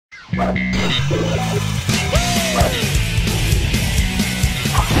You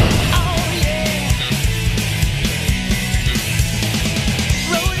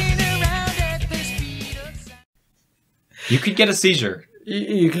could get a seizure.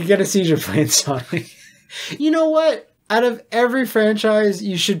 You could get a seizure playing Sonic. You know what? Out of every franchise,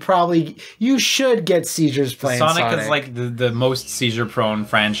 you should get seizures playing Sonic. Sonic is like the most seizure-prone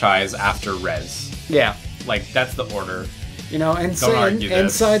franchise after Rez. Yeah. Like, that's the order. You know,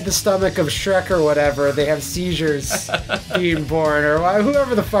 inside the stomach of Shrek or whatever, they have seizures being born, or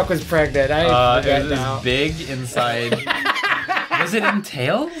whoever the fuck was pregnant. I forget now. It was big inside. Was it in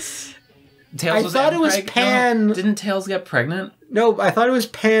Tails? I thought it was Pan. No, didn't Tails get pregnant? No, I thought it was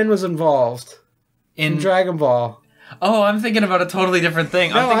Pan was involved in Dragon Ball. Oh, I'm thinking about a totally different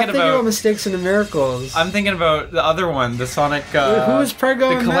thing. No, I'm thinking about Mistakes and the Miracles. I'm thinking about the other one, the Sonic. Who was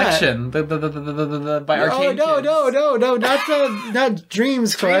Prego? The collection, the by Arcade Kids. No, not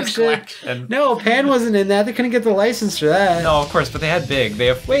Dreams collection. No, Pan wasn't in that. They couldn't get the license for that. No, of course, but they had Big.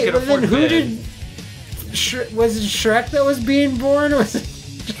 Wait, but then who did? Was it Shrek that was being born? Or was it?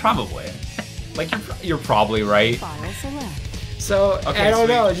 Probably. Like you're probably right. So, okay, I don't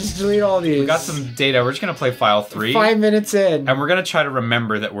know, just delete all these. We got some data. We're just going to play file 3. 5 minutes in. And we're going to try to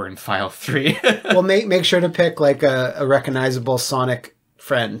remember that we're in file 3. Well, make sure to pick, like, a recognizable Sonic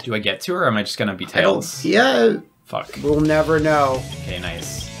friend. Do I get to her, or am I just going to be Tails? Yeah. Fuck. We'll never know. Okay,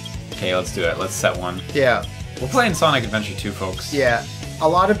 nice. Okay, let's do it. Let's set one. Yeah. We're playing Sonic Adventure 2, folks. Yeah. A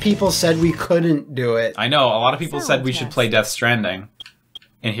lot of people said we couldn't do it. I know. A lot of people said we should play Death Stranding.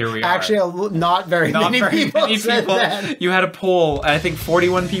 And here we are. Actually, not very many people said that. You had a poll, and I think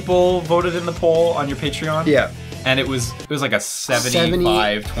 41 people voted in the poll on your Patreon. Yeah. And it was like a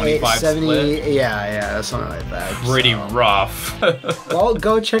 75-25 split. Yeah, something like that. Pretty rough. Well,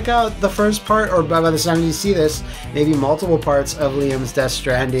 go check out the first part, or by the time you see this, maybe multiple parts of Liam's Death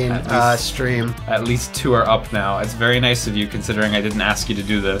Stranding stream. At least 2 are up now. It's very nice of you, considering I didn't ask you to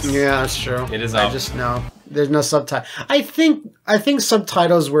do this. Yeah, that's true. It is up. I just know. There's no subtitle. I think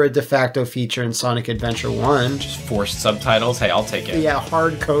subtitles were a de facto feature in Sonic Adventure 1. Just forced subtitles? Hey, I'll take it. Yeah,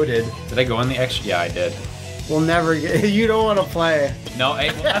 hard-coded. Did I go in the extra? Yeah, I did. We'll never get... You don't want to play. No,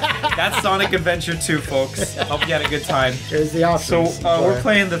 that's Sonic Adventure 2, folks. Hope you had a good time. Here's the options. So, we're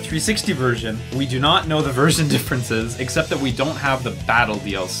playing the 360 version. We do not know the version differences, except that we don't have the Battle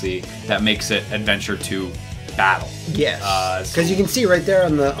DLC that makes it Adventure 2 Battle. Yes. Because you can see right there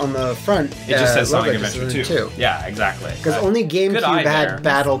on the front. It just says Sonic Adventure 2. Yeah, exactly. Because only GameCube had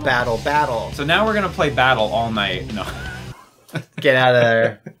Battle. So now we're going to play Battle all night. No. Get out of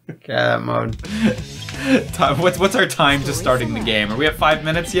there. Get out of that mode. What's our time to starting the game? Are we at 5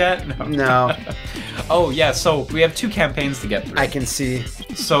 minutes yet? No. Oh, yeah, so we have 2 campaigns to get through. I can see.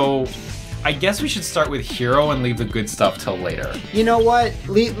 So I guess we should start with Hero and leave the good stuff till later. You know what?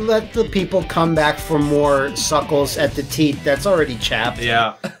 Let the people come back for more suckles at the teat that's already chapped.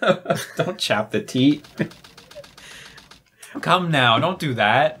 Yeah. Don't chap the teat. Come now, don't do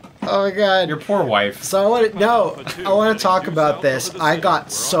that. Oh my god. Your poor wife. So I want to talk about this. I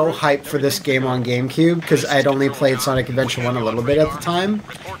got so hyped for this game on GameCube because I'd only played Sonic Adventure 1 a little bit at the time.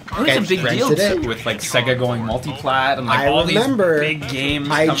 It was a big deal too, with like Sega going multi-plat and like all these big games.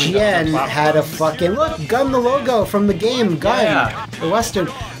 IGN had a fucking Gun the logo from the game Gun, the Western.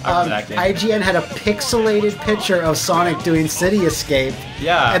 IGN had a pixelated picture of Sonic doing City Escape.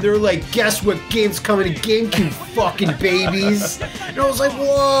 Yeah. And they were like, guess what game's coming to GameCube, fucking babies. And I was like,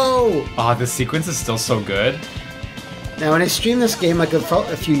 whoa. Oh, this sequence is still so good. Now, when I streamed this game like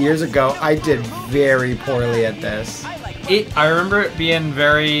a few years ago, I did very poorly at this. I remember it being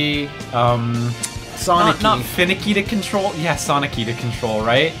very, Sonic-y. Not finicky to control. Yeah, Sonic-y to control,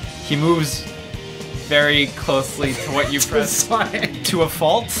 right? He moves very closely to what you press to a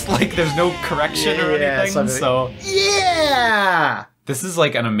fault. Like, there's no correction or anything, so... Yeah! This is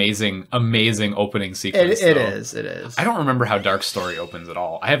like an amazing, amazing opening sequence. It is. I don't remember how Dark Story opens at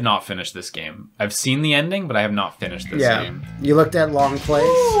all. I have not finished this game. I've seen the ending, but I have not finished this game. You looked at Long Plays?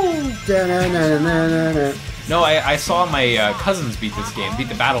 No, I saw my cousins beat this game, beat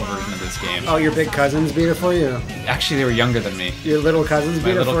the battle version of this game. Oh, your big cousins beat it for you? Actually, they were younger than me. Your little cousins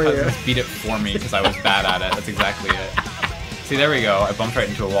beat it for you? My little cousins beat it for me because I was bad at it. That's exactly it. See, there we go. I bumped right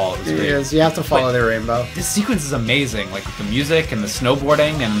into a wall. It was great. Yes, you have to follow the rainbow. This sequence is amazing, like with the music and the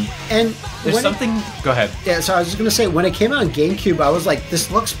snowboarding and there's something... Go ahead. Yeah, so I was just going to say, when it came out on GameCube, I was like, this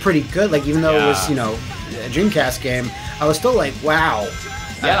looks pretty good. Like, even though it was, a Dreamcast game, I was still like, wow.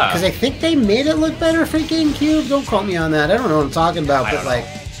 Yeah. Because I think they made it look better for GameCube. Don't quote me on that. I don't know what I'm talking about, but like,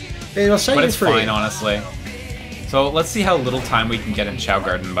 it'll set you free. But it's fine, honestly. So let's see how little time we can get in Chow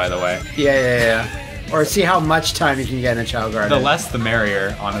Garden, by the way. Yeah. Or see how much time you can get in a Chow Garden. The less the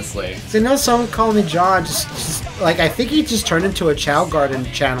merrier, honestly. So you know, someone called me John. Just like I think he just turned into a Chow Garden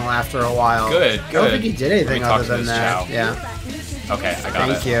channel after a while. Good. I don't think he did anything other than that. Chow. Yeah. Okay, I got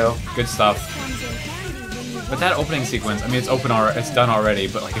it. Thank you. Good stuff. But that opening sequence, I mean, it's done already,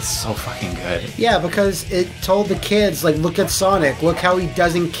 but like it's so fucking good. Yeah, because it told the kids, like, look at Sonic, look how he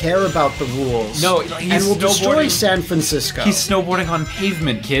doesn't care about the rules. No, like, and will destroy San Francisco. He's snowboarding on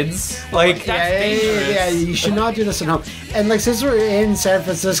pavement, kids. Like, that's dangerous. Yeah, you should not do this at home. And like, since we're in San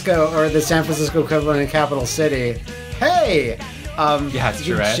Francisco, or the San Francisco equivalent in Capital City, hey! Yeah, it's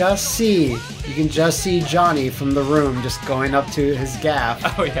true, right? You can just see Johnny from the room just going up to his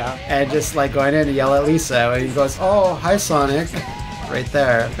gaff. Oh, yeah. And just like going in to yell at Lisa, and he goes, "Oh, hi, Sonic," right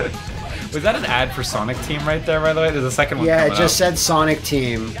there. Was that an ad for Sonic Team right there, by the way? There's a second one. Yeah, it just said Sonic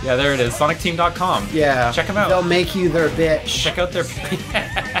Team. Yeah, there it is. SonicTeam.com. Yeah, check them out. They'll make you their bitch. Check out their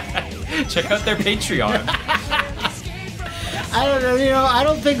Patreon. I don't know, I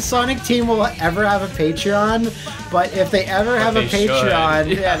don't think Sonic Team will ever have a Patreon, but if they ever have a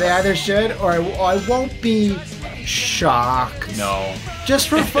Patreon, yeah, they either should or I won't be shocked. No. Just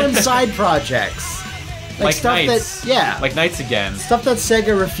for fun side projects. Like stuff Knights. that, yeah. Like Knights again. Stuff that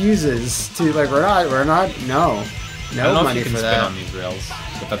Sega refuses to, like, no. I don't know money if you can for spin that. on these rails,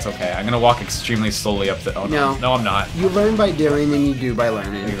 but that's okay. I'm gonna walk extremely slowly up the. Oh no, no, I'm not. You learn by doing, and you do by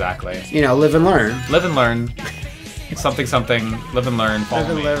learning. Exactly. Live and learn. Live and learn. Something, live and learn,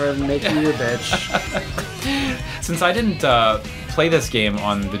 follow me. Live and make you your bitch. Since I didn't play this game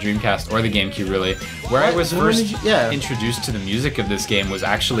on the Dreamcast or the GameCube, really, where I was first introduced to the music of this game was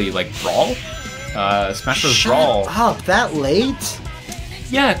actually, like, Brawl. Smash Bros. Brawl. Shut up, that late?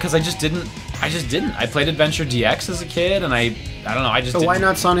 Yeah, because I just didn't. I played Adventure DX as a kid, and I don't know, I just So didn't. why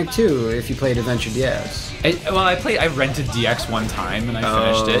not Sonic 2 if you played Adventure DX? I rented DX one time and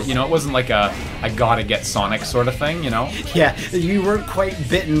I finished it. It wasn't like a I gotta get Sonic sort of thing, Yeah, you weren't quite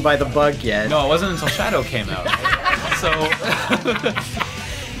bitten by the bug yet. No, it wasn't until Shadow came out. So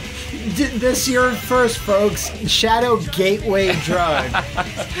this year first, folks, Shadow gateway drug.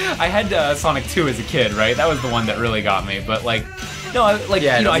 I had Sonic 2 as a kid, right? That was the one that really got me, but like no, like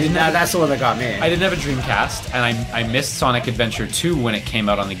that's the one that got me. I didn't have a Dreamcast, and I missed Sonic Adventure 2 when it came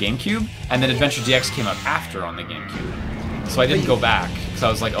out on the GameCube, and then Adventure DX came out after on the GameCube. So I didn't go back because I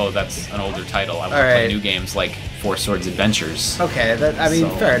was like, oh, that's an older title. I want to play new games like Four Swords Adventures. Okay,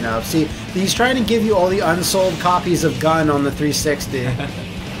 fair enough. See, he's trying to give you all the unsold copies of Gun on the 360.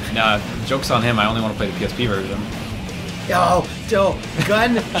 Nah, joke's on him. I only want to play the PSP version.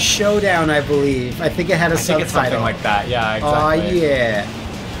 Gun Showdown, I believe. I think it had a subtitle. I think it's something like that. Yeah, exactly. Oh, yeah.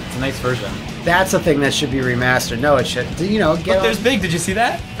 It's a nice version. That's a thing that should be remastered. No, it should. But there's Big. Did you see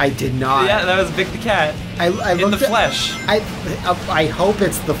that? I did not. Yeah, that was Big the cat. I in the flesh. I hope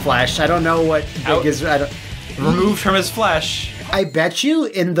it's the flesh. I don't know what Big is. Removed from his flesh. I bet you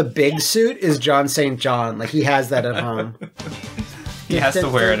in the Big suit is John St. John. Like, he has that at home. He has to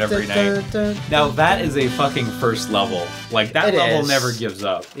wear it every night. Now, that is a fucking first level. Like, that level never gives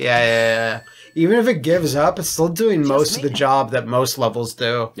up. Yeah. Even if it gives up, it's still doing most of the job that most levels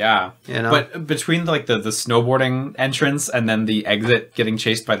do. Yeah. But between, like, the snowboarding entrance and then the exit getting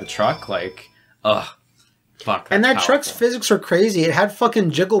chased by the truck, like, ugh. Fuck. And that truck's physics were crazy. It had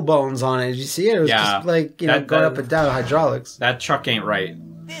fucking jiggle bones on it. Did you see it? It was just, like, going up and down hydraulics. That truck ain't right.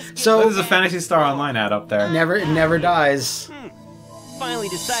 So there's a Phantasy Star Online ad up there. It never dies. Finally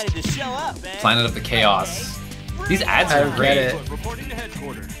decided to show up, man. Planet of the Chaos. These ads are great.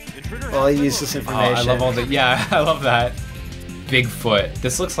 Well, he used this information. I love all the... Yeah, I love that. Bigfoot.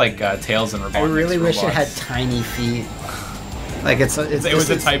 This looks like Tails and Robotics. I really wish it had tiny feet. Like, it was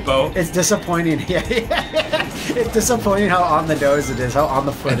a typo. It's disappointing. Yeah. It's disappointing how on the nose it is, how on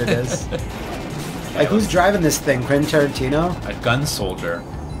the foot it is. Like, who's driving this thing? Quentin Tarantino? A gun soldier.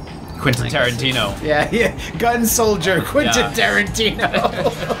 Quentin Tarantino. Yeah. Gun soldier, Quentin Tarantino.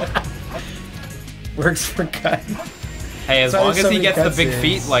 Works for Gun. Hey, as long as he gets the big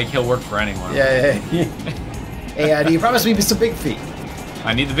feet, like, he'll work for anyone. Yeah. Hey, you promised me some big feet.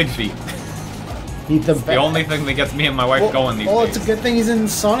 I need the big feet. Need the only thing that gets me and my wife going these days. Well, it's a good thing he's in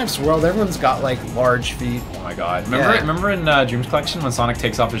Sonic's world. Everyone's got, like, large feet. Oh my god. Remember in Dreams Collection when Sonic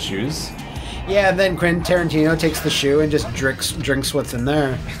takes off his shoes? Yeah, and then Quentin Tarantino takes the shoe and just drinks what's in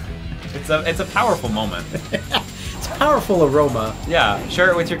there. It's a powerful moment. It's a powerful aroma. Yeah, share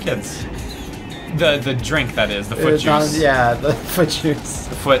it with your kids. The drink, that is, the foot juice. The foot juice.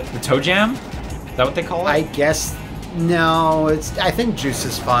 The toe jam? Is that what they call it? I guess. No, I think juice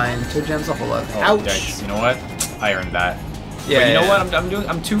is fine. Toe jam's a whole lot. Ouch! Yikes. You know what? I earned that. Yeah. But you know what?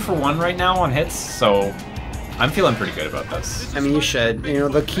 I'm 2 for 1 right now on hits, so I'm feeling pretty good about this. I mean, you should. You know,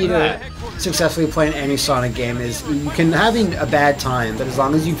 the key to successfully playing any Sonic game is you can having a bad time, but as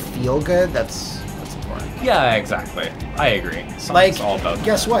long as you feel good, that's important. Yeah, exactly. I agree. Sonic's Like, all about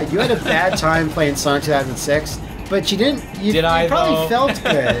guess that. what? You had a bad time playing Sonic 2006, but you didn't. You, Did I, you probably though? felt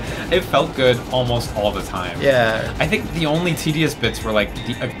good. It felt good almost all the time. Yeah. I think the only tedious bits were like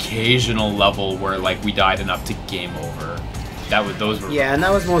the occasional level where like we died enough to game over. Those were. Yeah, and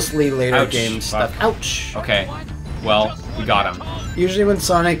that was mostly later Ouch. game stuff. Fuck. Ouch. Okay. Well, we got him. Usually when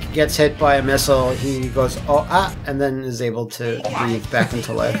Sonic gets hit by a missile, he goes, oh, ah, and then is able to breathe back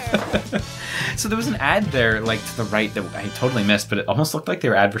into life. So there was an ad there, like to the right, that I totally missed, but it almost looked like they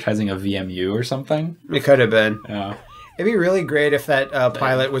were advertising a VMU or something. It could have been. Yeah. It'd be really great if that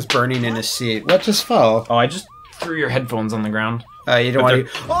pilot was burning in his seat. What just fell? Oh, I just threw your headphones on the ground. You don't want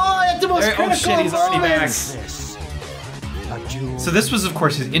to... Oh, that's the most critical Oh shit, he's already back. moments! So this was, of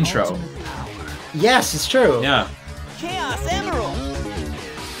course, his intro. Yes, it's true. Yeah. Chaos Emerald!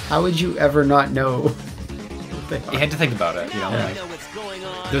 How would you ever not know? You had to think about it, you know? I Like, know what's going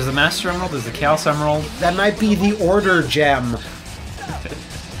on. there's the Master Emerald, there's the Chaos Emerald. That might be the Order Gem.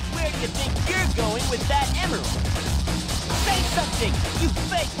 Where do you think you're going with that emerald? Say something, you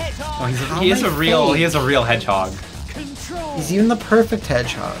fake hedgehog! Oh, he is a real hedgehog. Control! He's even the perfect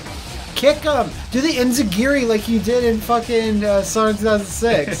hedgehog. Kick him! Do the Enziguri like you did in fucking Sonic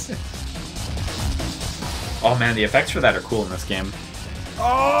 2006. Oh man, the effects for that are cool in this game.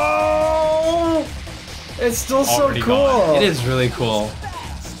 Oh! It's still so Already cool. gone. It is really cool.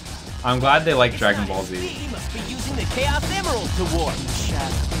 I'm glad they like Dragon Ball Z. He must be using the Chaos Emerald to warp.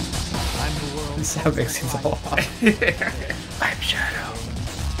 Shadow. I'm the world. This sound makes it so off. I'm Shadow.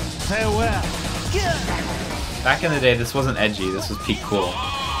 Farewell. Back in the day, this wasn't edgy. This was peak cool.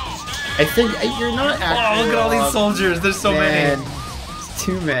 I think you're not actually. Oh, look at all these wrong. soldiers. There's so Man, many. it's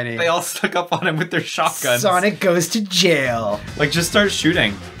too many. They all stuck up on him with their shotguns. Sonic goes to jail. Like, just start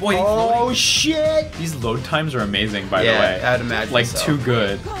shooting. Boy, Oh shit! these load times are amazing, by Yeah, the way. I'd imagine Like, so. too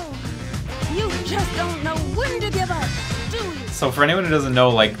good. You just don't know when to give up, do you? So for anyone who doesn't know,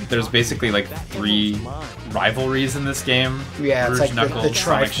 like, there's basically like 3 rivalries in this game. Yeah, it's Rouge like the Knuckles,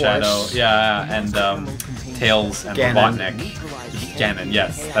 Sonic Triforce. Shadow, yeah, and Tails and Ganon. Robotnik. Ganon,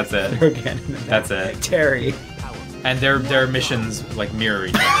 yes, that's it. Again. That's it. Terry. And their missions like mirror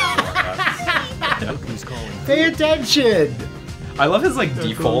each other. Pay attention! I love his like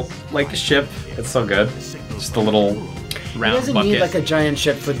default like ship. It's so good. Just the little He round doesn't bucket. need like a giant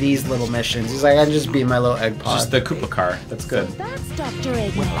ship for these little missions. He's like, I can just be my little egg pod. Just the Koopa car. That's good. That's Dr.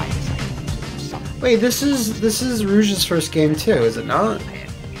 Eggman. Wait, this is Rouge's first game too, is it not?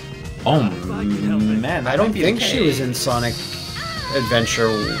 Oh man, I don't think she was in Sonic Adventure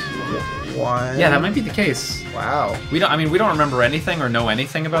 1. Yeah, that might be the case. Wow. We don't remember anything or know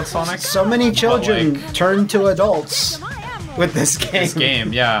anything about Sonic. So many children like- turn to adults with this game. This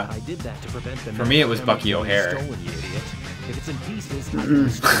game, yeah. I did that to prevent them. For me, it was Bucky O'Hare. Stolen, you idiot. If it's in pieces, I can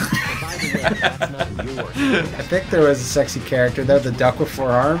restore it. And by the way, that's not yours. I think there was a sexy character there, the duck with 4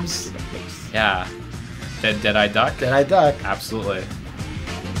 arms. Yeah. Dead-Eye Duck? Dead-Eye Duck. Absolutely.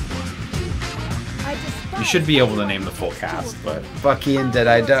 I despise You should be able to name the full cast, but Bucky and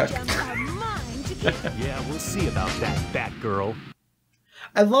Dead-Eye Duck. just are mine to keep. Yeah, we'll see about that, Batgirl.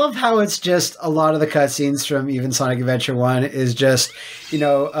 I love how it's just a lot of the cutscenes from even Sonic Adventure 1 is just,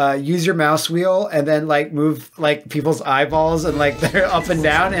 use your mouse wheel and then like move like people's eyeballs and like they're up and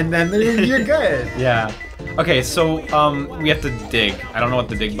down and then you're good. yeah. Okay, so we have to dig. I don't know what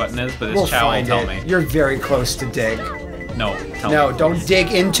the dig button is, but this We'll Chow will find tell it. me. You're very close to dig. No, tell No, me. don't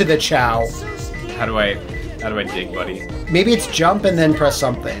dig into the chow. How do I dig, buddy? Maybe it's jump and then press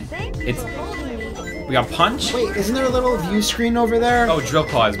something. It's we got punch. Wait, isn't there a little view screen over there? Oh, drill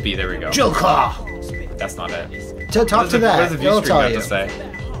claw is B. There we go. Drill claw. That's not it. Talk to What that. does the view It'll screen tell have you. to say?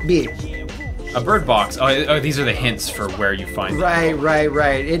 B. A bird box. Oh, these are the hints for where you find it.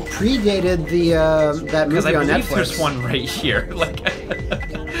 Right. It predated the that Because movie I on believe Netflix. there's one right here. Like.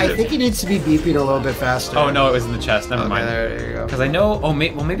 I think it needs to be beeping a little bit faster. Oh no, it was in the chest. Never Okay, mind. there you go. Because I know. Oh,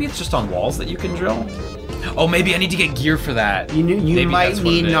 maybe it's just on walls that you can drill. Oh, maybe I need to get gear for that. You Maybe might that's what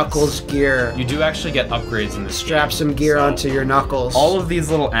need it is. Knuckles gear. You do actually get upgrades in this Strap game. some gear So, onto your Knuckles. all of these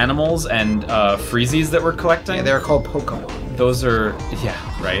little animals and Freezies that we're collecting. Yeah, they're called Pokemon. Those are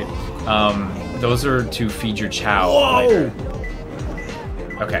right. Those are to feed your Chow Whoa! later.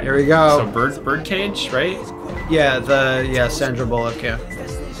 Okay. Here we go. So bird cage, right? Yeah, Sandra Bullock, yeah.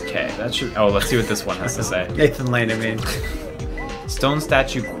 Okay, that should. Oh, let's see what this one has to say. Nathan Lane, I mean. Stone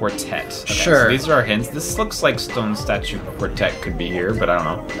Statue Quartet. Okay, Sure. So these are our hints. This looks like Stone Statue Quartet could be here, but I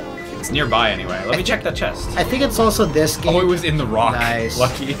don't know. It's nearby anyway. Let me check that chest. I think it's also this game. Oh, it was in the rock. Nice.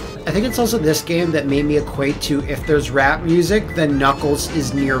 Lucky. I think it's also this game that made me equate to if there's rap music, then Knuckles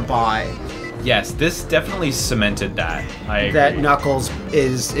is nearby. Yes, this definitely cemented that. I agree. That Knuckles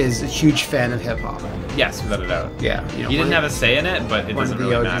is a huge fan of hip hop. Yes, without a doubt. Yeah, You didn't have a say in it, but it doesn't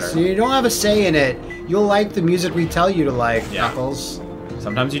really matter. So you don't have a say in it. You'll like the music we tell you to like, Yeah. Knuckles.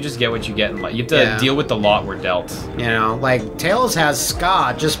 Sometimes you just get what you get in life. You have to deal with the lot we're dealt. You know, like Tails has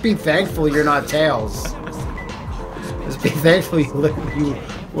ska. Just be thankful you're not Tails. Just be thankful you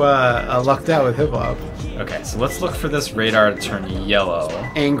lucked out with hip hop. Okay, so let's look for this radar to turn yellow.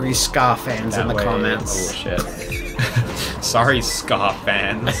 Angry ska fans in the That way- comments. Oh shit. Sorry, ska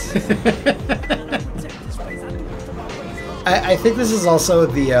fans. I think this is also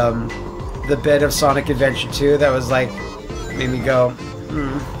the bit of Sonic Adventure 2 that was like made me go.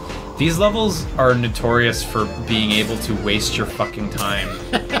 These levels are notorious for being able to waste your fucking time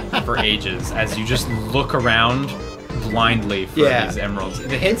for ages as you just look around blindly for these emeralds.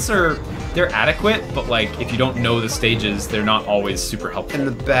 The hints they're adequate, but like if you don't know the stages, they're not always super helpful. In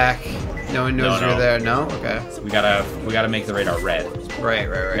the back, no one knows No. you're there. No, okay. So we gotta make the radar red. Right.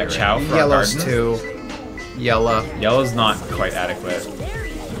 We got Chow for our Yellow's garden. too. Yellow. Yellow's not quite adequate.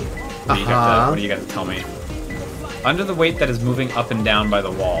 What do you got to tell me? Under the weight that is moving up and down by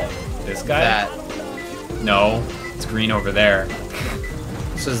the wall. This guy? That. No, it's green over there.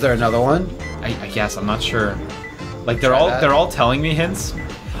 So is there another one? I guess I'm not sure. Like Try that. they're all telling me hints.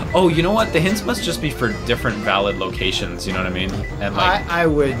 Oh, you know what? The hints must just be for different valid locations. You know what I mean? And like I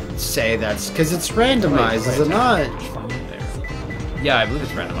would say that's because it's randomized, is it not? yeah, I believe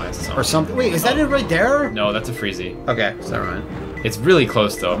it's randomized. Or something. Wait, is that it right there? No, that's a freezy. Okay, so never mind. It's really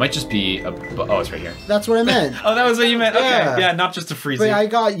close though. It might just be a. Oh, it's right here. That's what I meant. Oh, that was what you meant. Yeah. Okay, yeah, not just a freezy. But I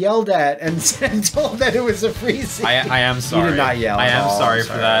got yelled at and told that it was a freezy. I am sorry. You did not yell. I am at all. sorry I'm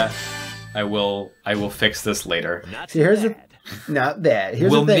for that. I will fix this later. See, here's the not bad.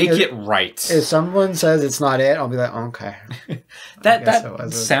 Here's We'll the thing. make it right. If someone says it's not it, I'll be like, okay. that guess it that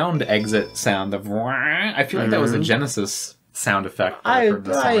wasn't. sound exit sound of I feel like that was a Genesis sound effect. that I've heard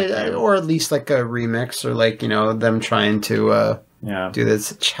in the Sonic game. or at least like a remix, or like them trying to Yeah. do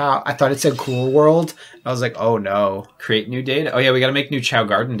this. Chow. I thought it said Cool World. I was like, oh no. Create new data. Oh yeah, we got to make new Chow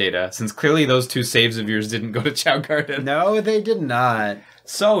Garden data since clearly those two saves of yours didn't go to Chow Garden. No, they did not.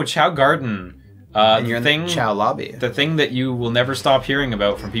 So Chow Garden. And you're thing, in the Chow lobby. The thing that you will never stop hearing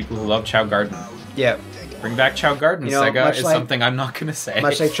about from people who love Chow Garden. Yep. Bring back Chow Garden, Sega, much is like- something I'm not going to say.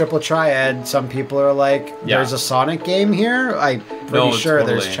 Much like Triple Triad, some people are like, there's a Sonic game here? I'm pretty sure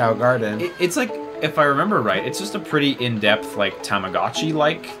there's totally. Chow Garden. It's like, if I remember right, it's just a pretty in-depth, like,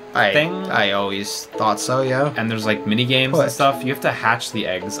 Tamagotchi-like thing. I always thought so, yeah. And there's, like, mini-games and stuff. You have to hatch the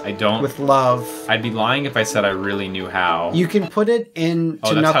eggs. I don't... With love. I'd be lying if I said I really knew how. You can put it into that's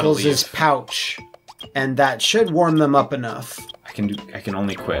how to Knuckles' leave. pouch, and that should warm them up enough. I can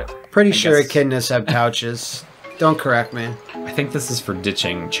only quit. Pretty I sure guess- echidnas have pouches. Don't correct me. I think this is for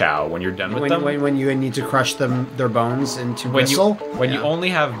ditching Chow when you're done with them. When you need to crush their bones into When whistle. you only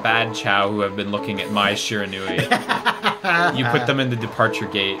have bad Chow who have been looking at my Shiranui, you put them in the departure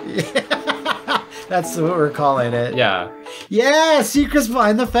gate. That's what we're calling it. Yeah. Yeah, secrets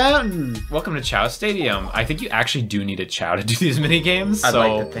behind the fountain. Welcome to Chow Stadium. I think you actually do need a Chow to do these mini games. I'd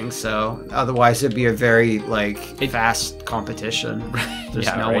like to think so. Otherwise, it'd be a very fast competition. There's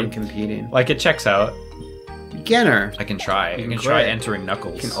Yeah, no right. one competing. Like it checks out. Beginner. I can try. You I can can try quit. entering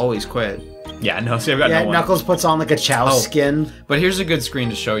Knuckles. You can always quit. Yeah, no, so I've got no one. Knuckles puts on like a Chow skin. But here's a good screen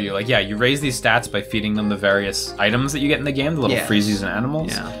to show you. Like, yeah, you raise these stats by feeding them the various items that you get in the game, the little freezies and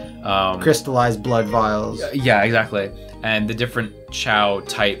animals. Yeah. Crystallized blood vials. Yeah, exactly. And the different Chow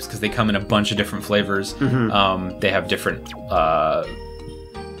types, because they come in a bunch of different flavors. They have different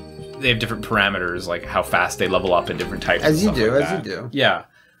parameters, like how fast they level up in different types. As and you stuff do, like as that. you do. Yeah.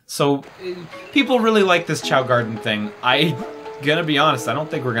 So people really like this Chow Garden thing. Gonna be honest, I don't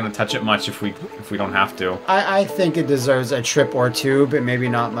think we're gonna touch it much if we don't have to. I think it deserves a trip or two, but maybe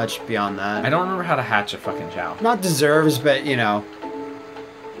not much beyond that. I don't remember how to hatch a fucking Chow. Not deserves, but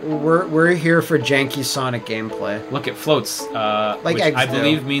we're here for janky Sonic gameplay. Look, it floats. Like which eggs I do.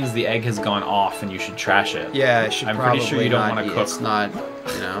 believe means the egg has gone off and you should trash it. Yeah, it should I'm probably pretty sure you don't not want to eat. cook. It's not,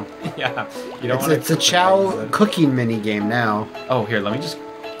 Yeah, you don't want It's a Chow cooking mini game now. Oh, here, let me just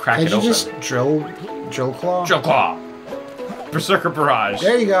crack Can't it you open. just drill claw? Drill claw. Berserker barrage.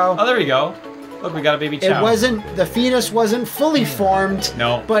 There you go. Oh, there we go. Look, we got a baby Chow. The fetus wasn't fully formed.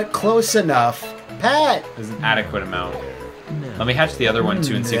 No. But close enough. Pat! There's an adequate amount. Let me hatch the other one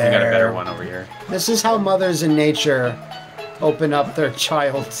too and see if we got a better one over here. This is how mothers in nature open up their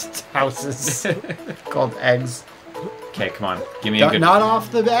child's houses. Called eggs. Okay, come on. Give me a good... Not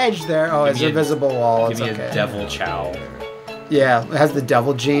off the edge there. Oh, it's a visible wall. Give me a devil chow. Yeah, it has the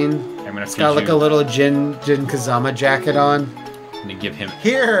devil gene. I'm gonna It's got like a little Jin Kazama jacket on. I'm gonna give him...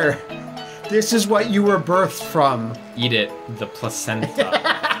 Here! This is what you were birthed from. Eat it, the placenta.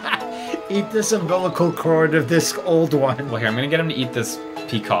 Eat this umbilical cord of this old one. Well, here, I'm gonna get him to eat this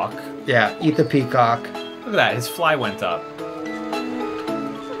peacock. Yeah, eat the peacock. Look at that, his fly went up.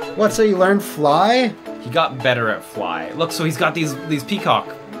 What, so you learned fly? He got better at fly. Look, so he's got these peacock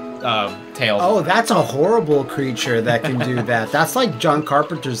tails. Oh, that's a horrible creature that can do that. That's like John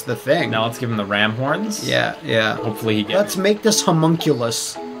Carpenter's The Thing. Now let's give him the ram horns. Yeah, yeah. Hopefully he gets... Let's make this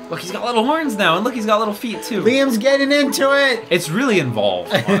homunculus. Look, he's got little horns now, and look, he's got little feet too. Liam's getting into it! It's really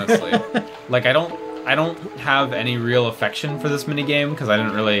involved, honestly. Like, I don't have any real affection for this minigame, because I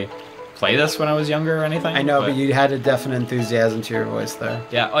didn't really play this when I was younger or anything. I know, but you had a definite enthusiasm to your voice there.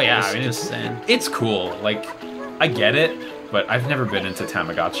 Yeah, oh yeah, I mean, just saying. It's cool. Like, I get it, but I've never been into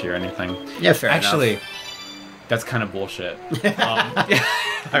Tamagotchi or anything. Yeah, fair Actually, enough. That's kind of bullshit.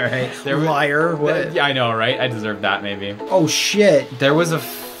 Alright, liar. What? Yeah, I know, right? I deserve that, maybe. Oh, shit. There was a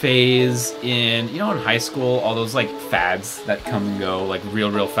phase in, you know, in high school, all those, like, fads that come and go, like,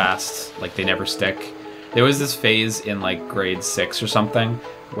 real fast, like, they never stick. There was this phase in, like, grade 6 or something,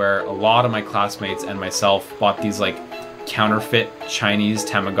 where a lot of my classmates and myself bought these, like, counterfeit Chinese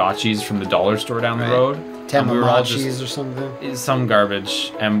Tamagotchis from the dollar store down the road. Tamagotchis or something? Some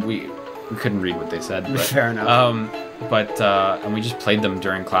garbage, and we couldn't read what they said. But, fair enough. And we just played them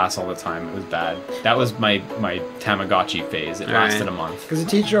during class all the time. It was bad. That was my Tamagotchi phase. It lasted a month. Because the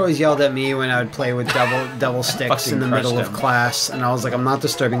teacher always yelled at me when I would play with double sticks in the middle of class, and I was like, I'm not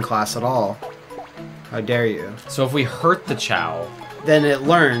disturbing class at all. How dare you? So if we hurt the Chow, then it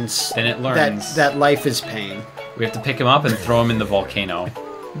learns. That life is pain. We have to pick him up and throw him in the volcano.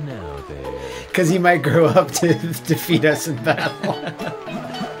 Now there. Because he might grow up to defeat us in battle.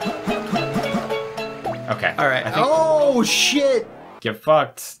 Okay. All right. Oh shit! Get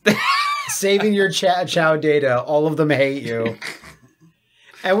fucked. Saving your Chow data. All of them hate you.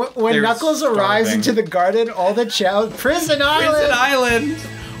 And when Knuckles arrives into the garden, all the Chow... Prison Island! Prison Island!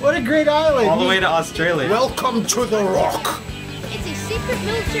 What a great island! All the way to Australia. Welcome to the Rock! It's a secret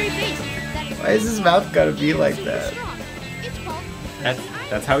military base. Why is his mouth gotta be like that?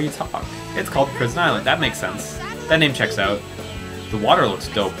 That's how you talk. It's called Prison Island. That makes sense. That name checks out. The water looks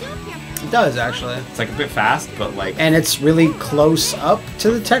dope. It does, actually. It's like a bit fast, but like... And it's really close up to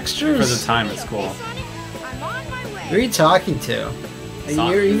the textures. For the time, it's cool. Who are you talking to?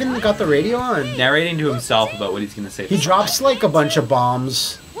 You even got the radio on. Narrating to himself about what he's going to say. He drops like a bunch of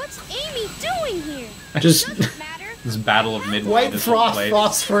bombs. What's Amy doing here? Just... This battle of midway. White frost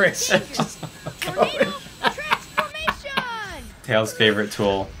phosphorus. Just Transformation! Tails' favorite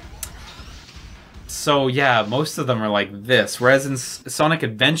tool. So yeah, most of them are like this. Whereas in Sonic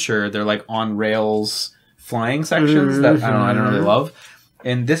Adventure, they're like on rails flying sections that I don't really love.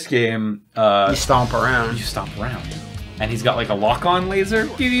 In this game, you stomp around. You stomp around, and he's got like a lock-on laser.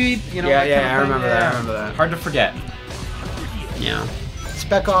 You know. Yeah, I remember that. I remember that. Hard to forget. Yeah.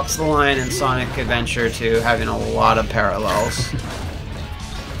 Spec Ops: The Line and Sonic Adventure 2 having a lot of parallels.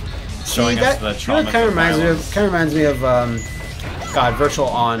 Showing us the trauma. Kind of reminds me of God, Virtual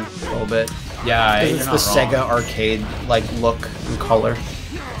On a little bit. Yeah, it's the Sega arcade like look and color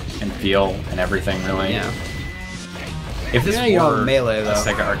and feel and everything, really. Yeah. If this were Melee, though. a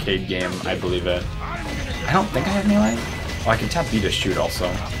Sega arcade game, I'd believe it. I don't think I have Melee. Oh, I can tap B to shoot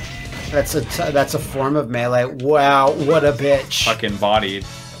also. That's a form of Melee. Wow, what a bitch! Fucking bodied.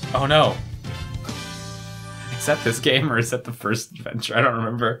 Oh no. Is that this game or is that the first adventure? I don't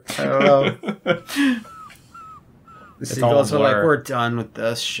remember. I don't know. The seagulls are like, we're done with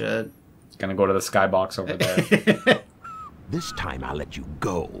this shit. Gonna go to the skybox over there. This time I'll let you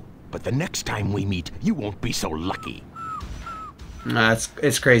go, but the next time we meet, you won't be so lucky.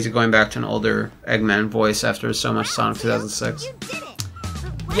 It's crazy going back to an older Eggman voice after so much Sonic 2006.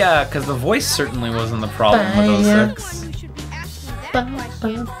 Yeah, because the voice certainly wasn't the problem with 06.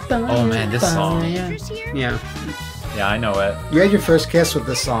 Oh man, this song. Yeah. Yeah, I know it. You had your first kiss with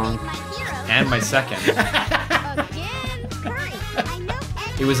this song. And my second.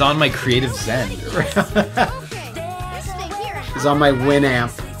 It was on my Creative Zen. It was on my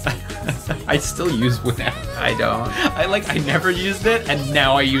Winamp. I still use Winamp. I don't. I never used it, and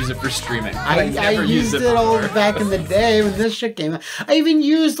now I use it for streaming. I never used it all back in the day when this shit came out. I even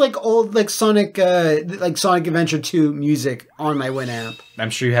used like old Sonic Adventure 2 music on my Winamp.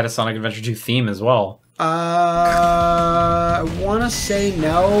 I'm sure you had a Sonic Adventure 2 theme as well. I want to say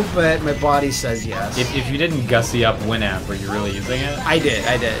no, but my body says yes. If you didn't gussy up Winamp, were you really using it? I did.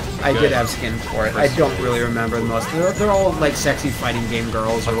 I did have skin for it. I don't really remember the most. They're all like sexy fighting game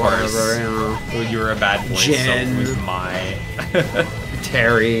girls or whatever. You know. Well, you were a bad boy, Jin. so it was my...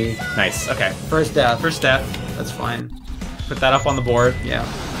 Terry. Nice, okay. First death. First death. That's fine. Put that up on the board. Yeah.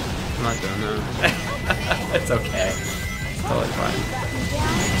 I'm not doing that. It's okay. It's totally fine.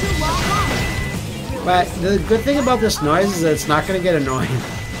 But the good thing about this noise is that it's not going to get annoying.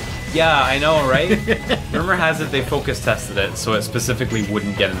 Yeah, I know, right? Rumor has it they focus tested it, so it specifically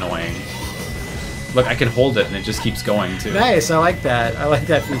wouldn't get annoying. Look, I can hold it and it just keeps going, too. Nice, I like that. I like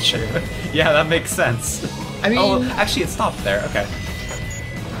that feature. Yeah, that makes sense. I mean... Oh, actually, it stopped there. Okay.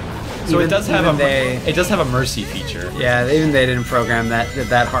 So it does have a mercy feature. Yeah, even they didn't program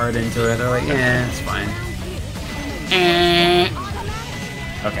that hard into it. They're like, yeah, it's fine.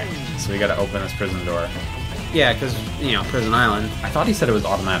 Okay, so we gotta open this prison door. Yeah, because, you know, Prison Island. I thought he said it was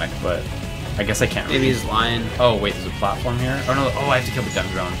automatic, but I guess I can't read. Maybe he's lying. Oh, wait, there's a platform here? Oh, no, I have to kill the gun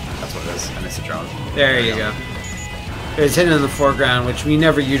drone. That's what it is. I missed a drone. There you go. It's hidden in the foreground, which we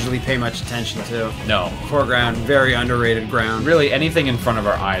never usually pay much attention to. No. Foreground, very underrated ground. Really, anything in front of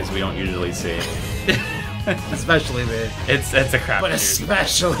our eyes we don't usually see. Especially me. It's a crap. But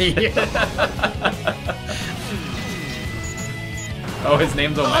especially. Oh, his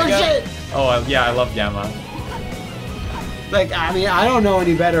name's Omega? Oh, shit! Oh, yeah, I love Gamma. Like, I mean, I don't know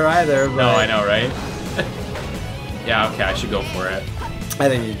any better either, but... No, I know, right? Yeah, okay, I should go for it. I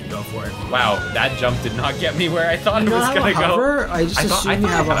think you can go for it. Wow, that jump did not get me where I thought it was gonna go. Hover? I just assume you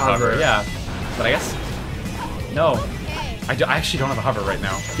have a hover. Yeah, but I guess... No. I actually don't have a hover right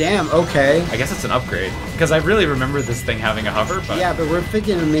now. Damn, okay. I guess it's an upgrade. Because I really remember this thing having a hover, but... Yeah, but we're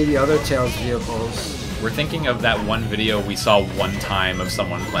thinking of maybe other Tails vehicles. We're thinking of that one video we saw one time of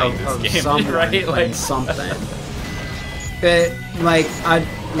someone playing this game, someone right? Like something. But, like, I'd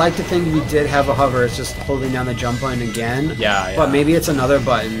like to think we did have a hover. It's just holding down the jump button again. Yeah. But maybe it's another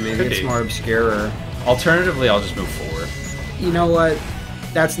button. Maybe Could it's be. more obscure. Alternatively, I'll just move forward. You know what?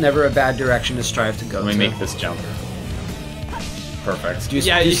 That's never a bad direction to strive to go Let to. me make this jump. Perfect. Do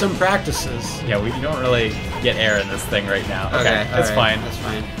some practices. Yeah, we don't really get air in this thing right now. Okay, that's alright, fine. That's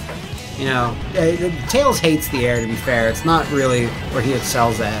fine. You know, Tails hates the air, to be fair. It's not really where he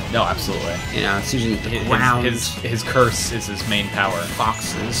excels at. No, absolutely. You know, it's usually the ground. His curse is his main power.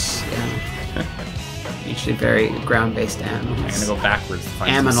 Foxes, yeah. Usually very ground-based animals. I'm gonna go backwards to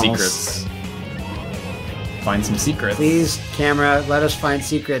find Aminals. some secrets. Find some secrets. Please, camera, let us find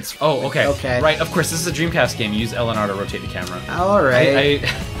secrets. Oh, okay. Okay. Right, of course, this is a Dreamcast game. Use LNR to rotate the camera. Alright.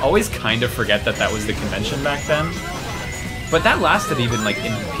 I always kind of forget that was the convention back then. But that lasted even, like,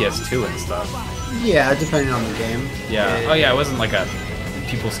 in PS2 and stuff. Yeah, depending on the game. Yeah. Oh, yeah, it wasn't like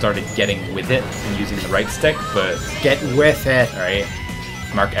people started getting with it and using the right stick, but... Get with it. Alright.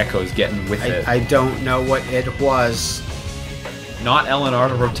 Mark Echo's getting with it. I don't know what it was. Not LNR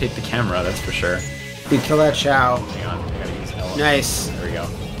to rotate the camera, that's for sure. We kill that Chow. Hang on, I gotta use LNR. Nice. There we go.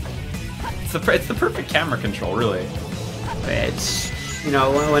 It's the perfect camera control, really. It's... You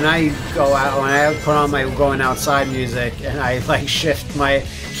know, when I go out, when I put on my going outside music and I like shift my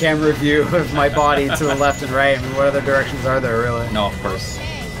camera view of my body to the left and right, I mean, what other directions are there really? No, of course.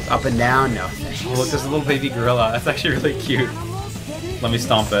 Up and down? No. Oh, look, there's a little baby gorilla. That's actually really cute. Let me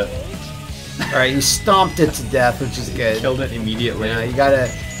stomp it. Alright, you stomped it to death, which is good. Killed it immediately. You know,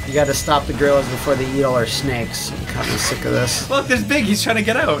 you gotta stop the gorillas before they eat all our snakes. I'm kind of sick of this. Look, there's Big. He's trying to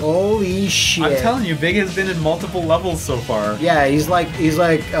get out. Holy shit. I'm telling you, Big has been in multiple levels so far. Yeah, he's like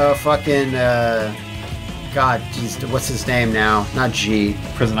fucking God, geez, what's his name now? Not G.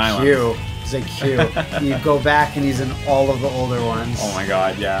 Prison Island. Q. He's like Q. You go back and he's in all of the older ones. Oh my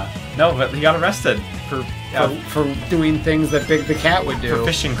god, yeah. No, but he got arrested for doing things that Big the Cat would do. for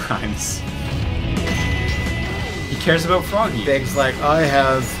fishing crimes. He cares about Froggy. Big's like, I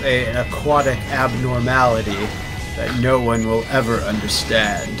have an aquatic abnormality that no one will ever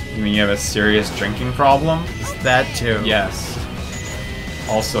understand. You mean you have a serious drinking problem? It's that too. Yes.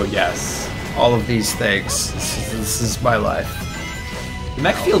 Also, yes. All of these things. This is my life. The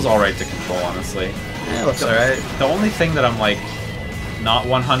mech feels alright to control, honestly. Yeah, it looks alright. The only thing that I'm like not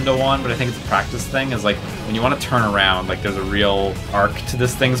 100 on, but I think it's a practice thing, is like when you want to turn around, like there's a real arc to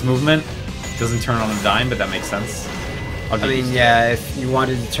this thing's movement. It doesn't turn on a dime, but that makes sense. I mean, yeah, if you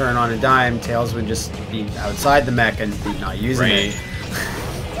wanted to turn on a dime, Tails would just be outside the mech and be not using it.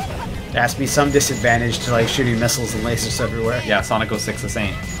 There has to be some disadvantage to like shooting missiles and lasers everywhere. Yeah, Sonic 06 this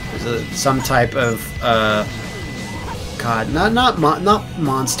ain't. There's some type of God, not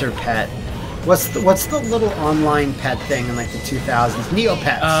monster pet, What's the little online pet thing in like the 2000s?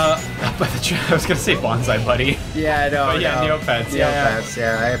 Neopets. I was gonna say Bonsai Buddy. Yeah, I know. But yeah, Neopets. Neopets.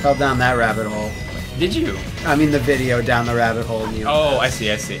 Yeah, I fell down that rabbit hole. Did you? I mean, the video down the rabbit hole. Neopets. Oh, I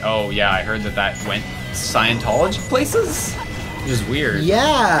see. Oh, yeah, I heard that went Scientology places, which is weird.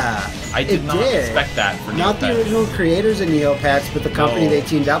 Yeah, I did not expect that for Neopets. Not the original creators of Neopets, but the company they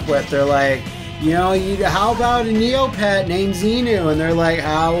teamed up with. They're like, you know, how about a Neopet named Xenu? And they're like,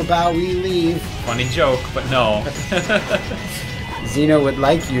 how about we leave? Funny joke, but no. Xeno would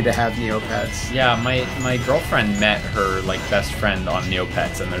like you to have Neopets. Yeah, my girlfriend met her like best friend on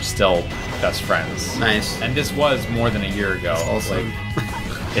Neopets, and they're still best friends. Nice. And this was more than a year ago. That's awesome.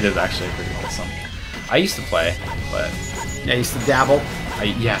 Like, it is actually pretty awesome. I used to play, but yeah, I used to dabble.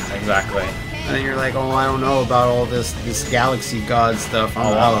 Yeah, exactly. And then you're like, oh, I don't know about all this Galaxy God stuff. A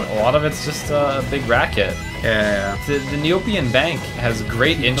lot of it's just a big racket. Yeah. The Neopian Bank has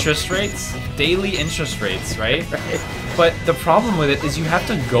great interest rates, daily interest rates, right? Right. But the problem with it is you have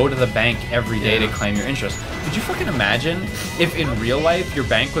to go to the bank every day to claim your interest. Could you fucking imagine if in real life your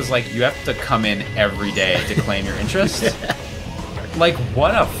bank was like, you have to come in every day to claim your interest? Like,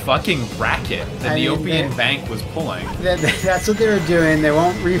 what a fucking racket the Neopian Bank was pulling. That's what they were doing. They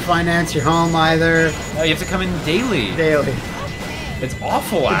won't refinance your home either. No, you have to come in daily. Daily. It's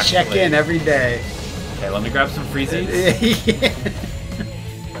awful, actually. Check in every day. Okay, let me grab some freezies. Yeah.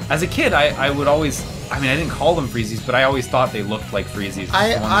 As a kid, I would always... I mean, I didn't call them freezies, but I always thought they looked like freezies.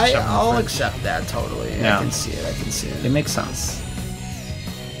 I'll accept that totally. Yeah. I can see it. It makes sense.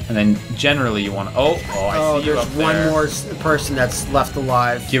 And then generally you want to... Oh, I see you up there. There's one more person that's left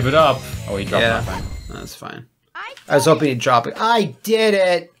alive. Give it up. Oh, he dropped nothing. That's fine. I was hoping he'd drop it. I did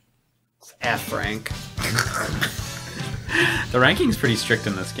it! F rank. The ranking's pretty strict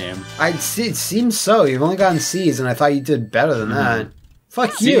in this game. It seems so. You've only gotten C's, and I thought you did better than that.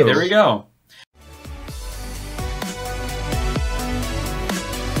 Fuck See, you. There we go.